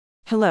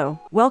Hello,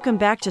 welcome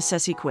back to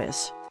Ceci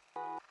Quiz.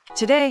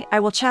 Today, I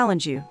will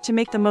challenge you to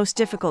make the most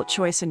difficult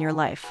choice in your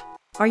life.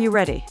 Are you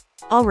ready?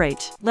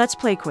 Alright, let's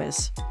play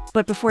quiz.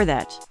 But before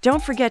that,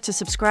 don't forget to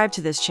subscribe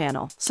to this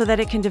channel so that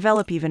it can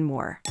develop even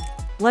more.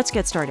 Let's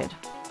get started.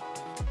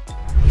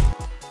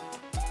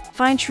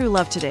 Find true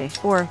love today,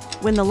 or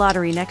win the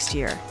lottery next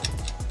year.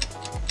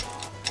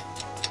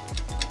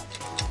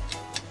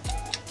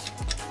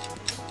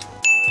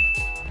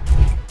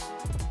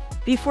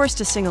 Be forced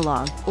to sing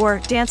along, or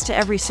dance to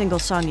every single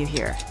song you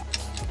hear.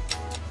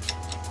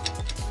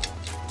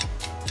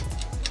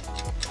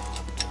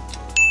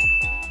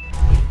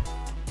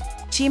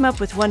 Team up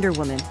with Wonder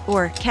Woman,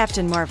 or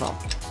Captain Marvel.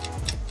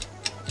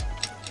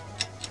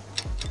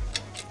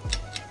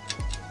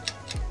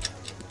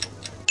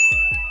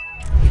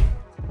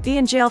 Be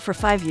in jail for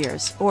 5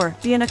 years, or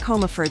be in a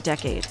coma for a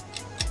decade.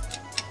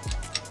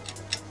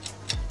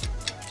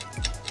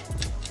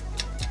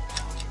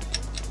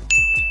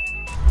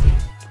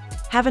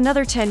 Have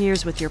another 10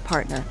 years with your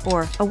partner,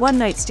 or a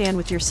one-night stand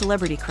with your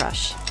celebrity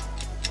crush.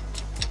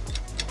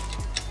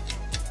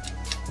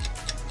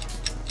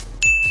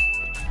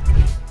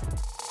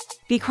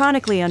 Be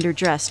chronically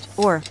underdressed,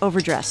 or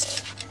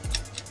overdressed.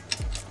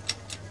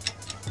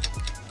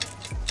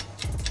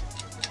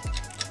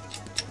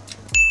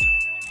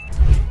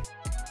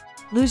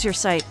 Lose your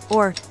sight,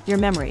 or your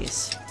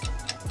memories.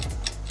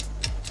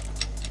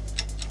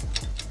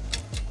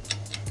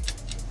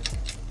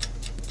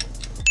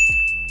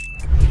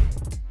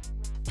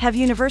 Have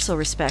universal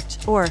respect,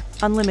 or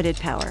unlimited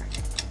power.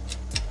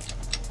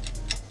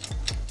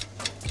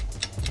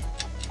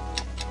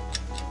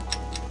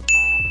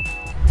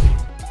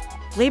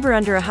 Labor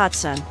under a hot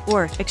sun,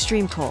 or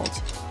extreme cold.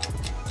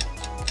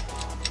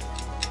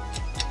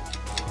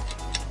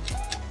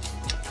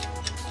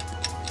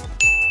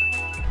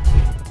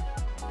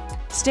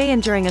 Stay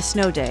in during a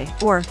snow day,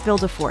 or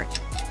build a fort.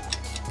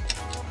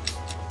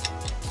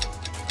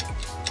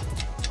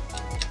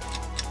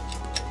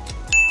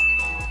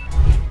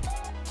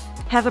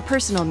 Have a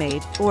personal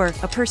maid, or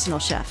a personal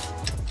chef.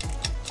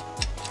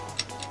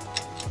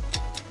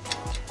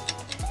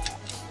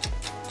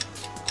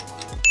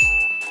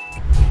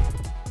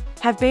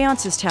 Have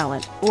Beyoncé's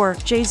talent, or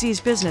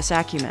Jay-Z's business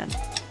acumen.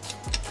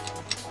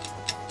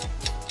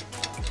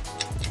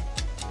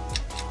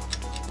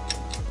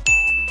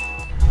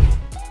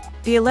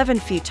 Be 11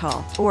 feet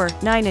tall, or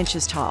 9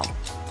 inches tall.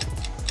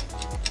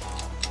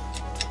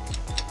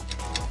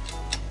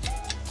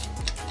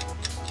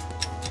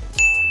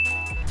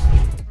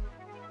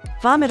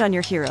 Vomit on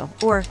your hero,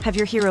 or have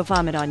your hero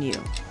vomit on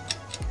you.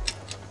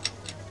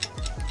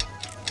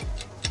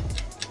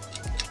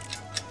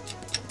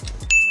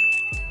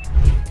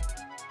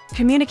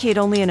 Communicate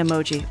only in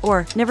emoji,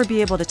 or never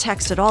be able to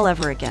text at all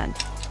ever again.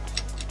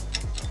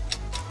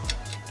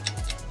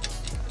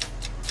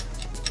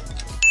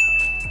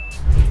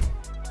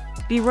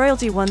 Be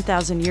royalty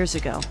 1,000 years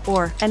ago,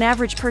 or an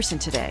average person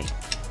today.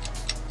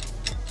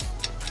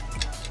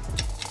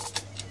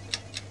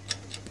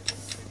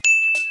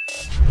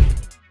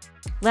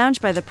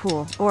 Lounge by the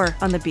pool, or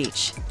on the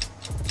beach.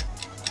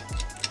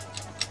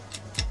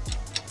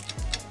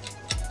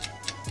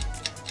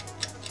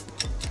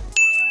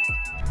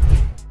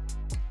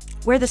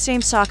 Wear the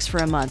same socks for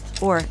a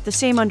month, or the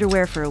same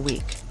underwear for a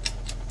week.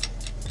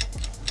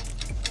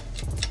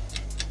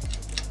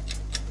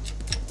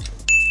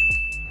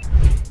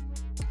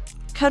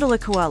 Cuddle a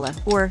koala,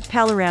 or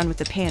pal around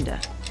with a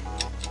panda.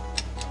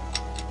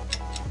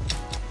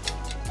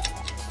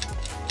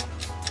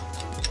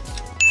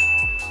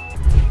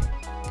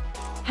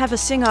 Have a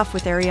sing-off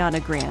with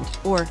Ariana Grande,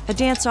 or a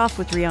dance-off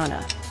with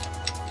Rihanna.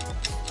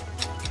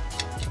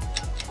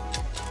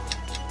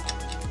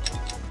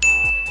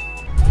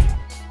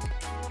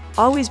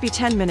 Always be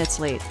 10 minutes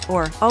late,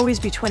 or always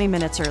be 20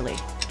 minutes early.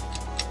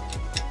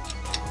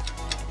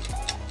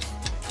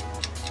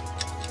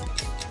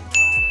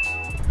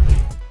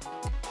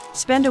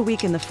 Spend a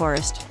week in the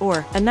forest,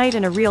 or a night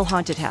in a real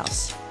haunted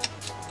house.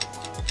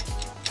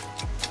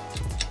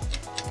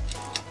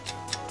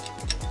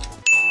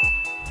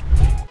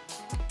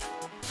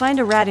 Find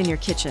a rat in your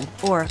kitchen,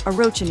 or a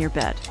roach in your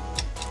bed.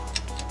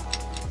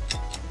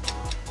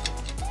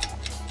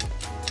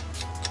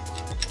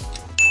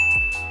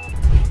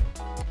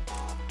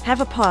 Have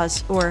a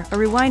pause, or a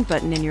rewind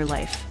button in your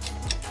life.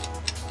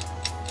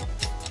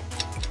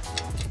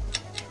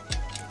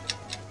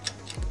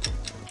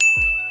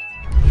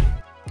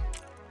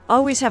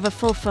 Always have a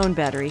full phone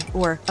battery,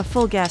 or a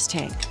full gas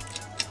tank.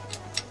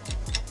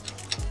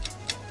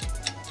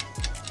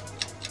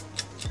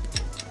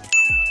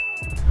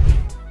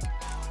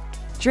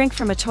 Drink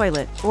from a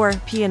toilet, or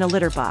pee in a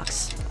litter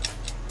box.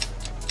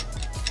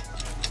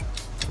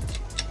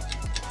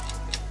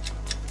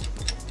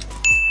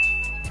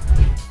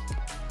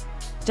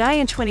 Die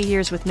in 20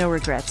 years with no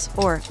regrets,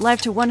 or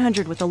live to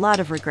 100 with a lot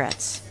of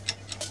regrets.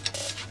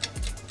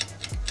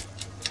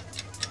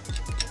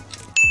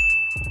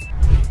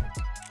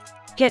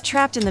 Get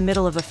trapped in the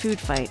middle of a food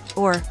fight,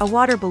 or a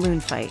water balloon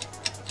fight.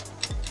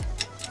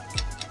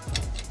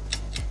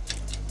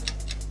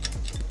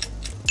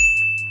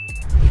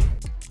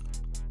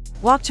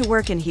 Walk to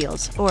work in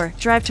heels, or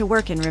drive to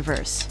work in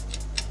reverse.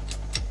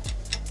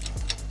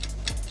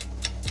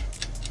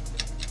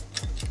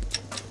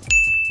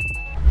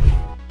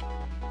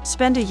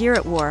 Spend a year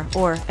at war,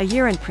 or a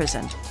year in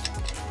prison.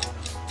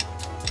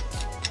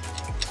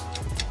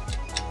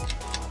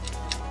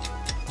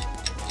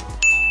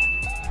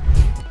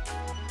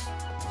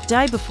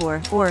 Die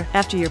before, or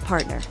after your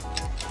partner.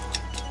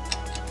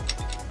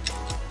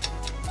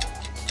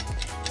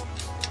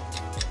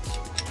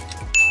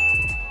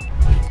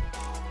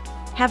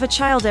 Have a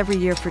child every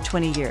year for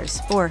 20 years,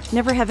 or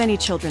never have any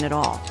children at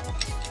all.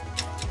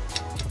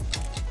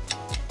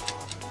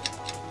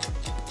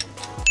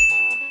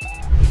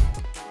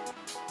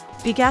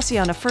 Be gassy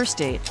on a first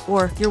date,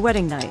 or your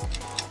wedding night.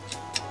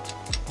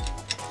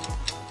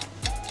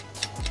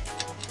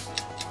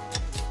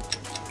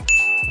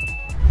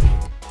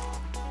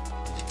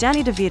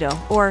 Danny DeVito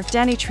or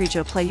Danny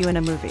Trejo play you in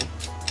a movie.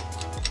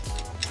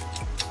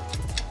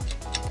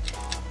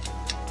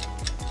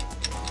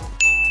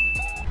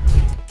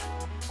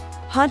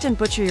 Hunt and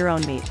butcher your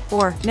own meat,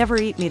 or never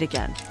eat meat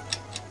again.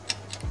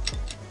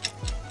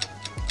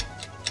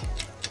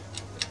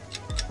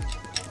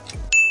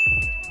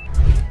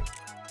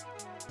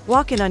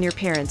 Walk in on your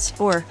parents,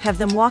 or have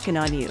them walk in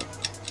on you.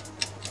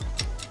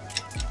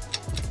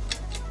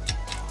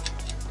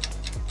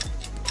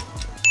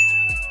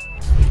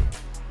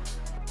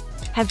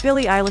 Have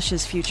Billie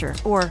Eilish's future,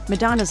 or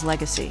Madonna's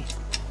legacy.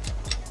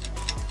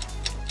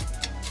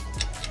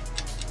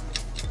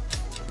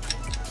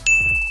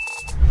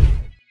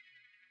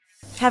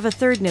 Have a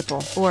third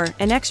nipple, or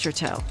an extra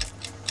toe.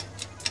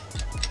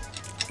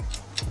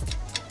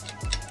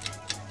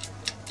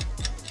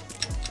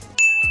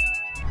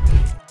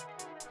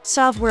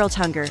 Solve world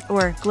hunger,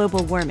 or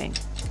global warming.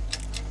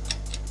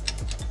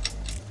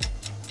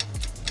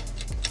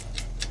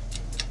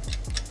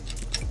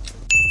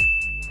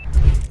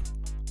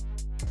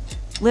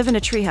 Live in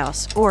a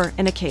treehouse, or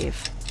in a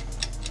cave.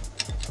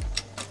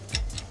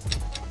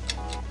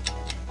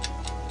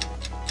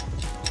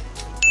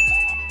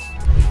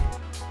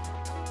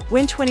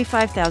 Win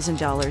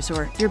 $25,000,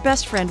 or your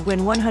best friend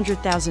win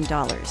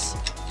 $100,000.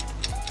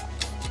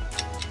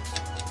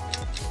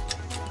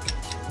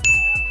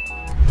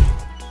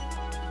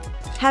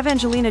 Have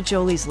Angelina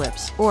Jolie's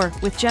lips, or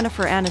with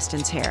Jennifer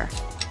Aniston's hair.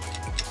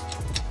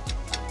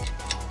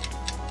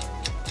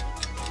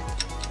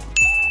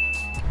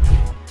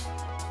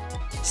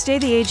 Stay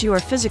the age you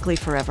are physically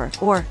forever,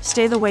 or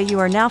stay the way you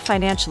are now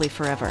financially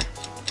forever.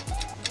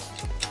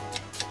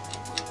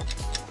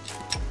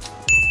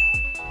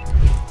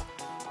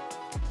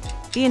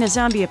 Be in a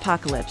zombie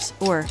apocalypse,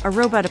 or a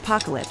robot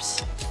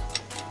apocalypse.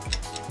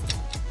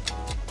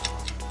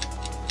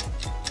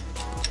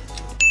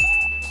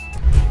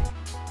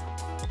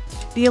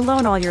 Be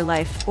alone all your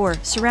life, or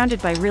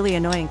surrounded by really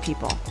annoying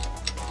people.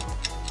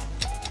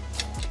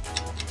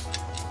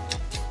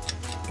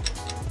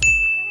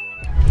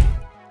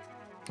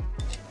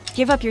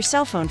 Give up your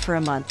cell phone for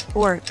a month,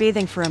 or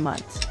bathing for a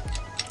month.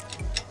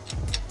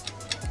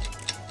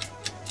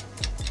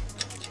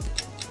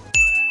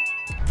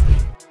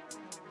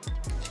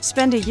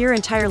 Spend a year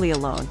entirely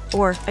alone,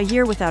 or a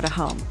year without a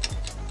home.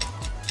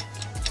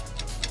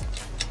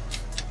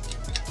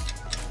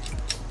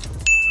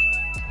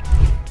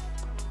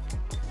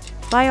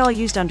 Buy all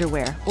used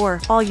underwear,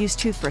 or all used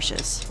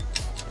toothbrushes.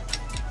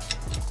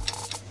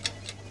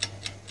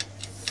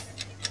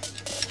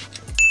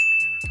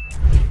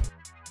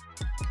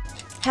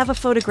 Have a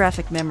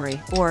photographic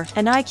memory, or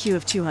an IQ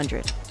of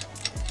 200.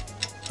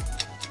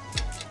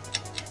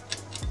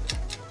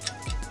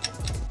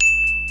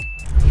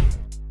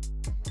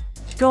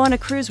 Go on a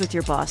cruise with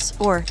your boss,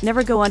 or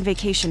never go on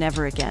vacation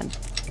ever again.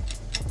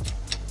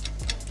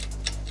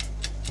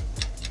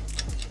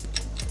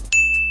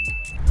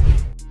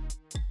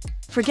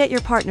 Forget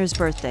your partner's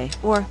birthday,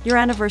 or your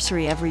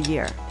anniversary every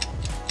year.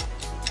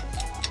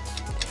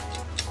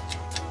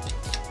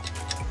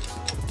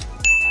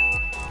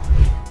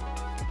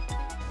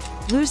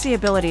 Lose the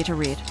ability to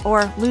read,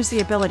 or lose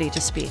the ability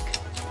to speak.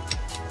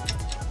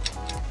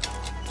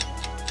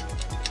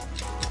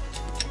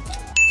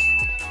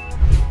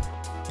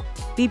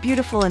 Be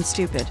beautiful and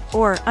stupid,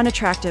 or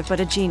unattractive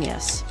but a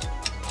genius.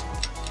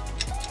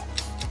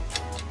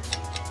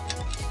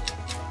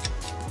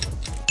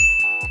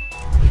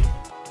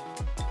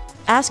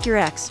 Ask your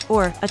ex,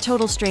 or a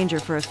total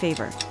stranger for a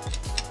favor.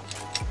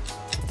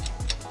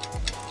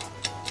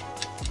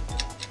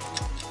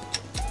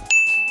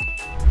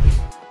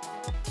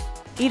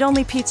 Eat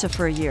only pizza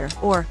for a year,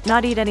 or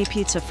not eat any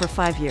pizza for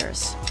 5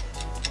 years.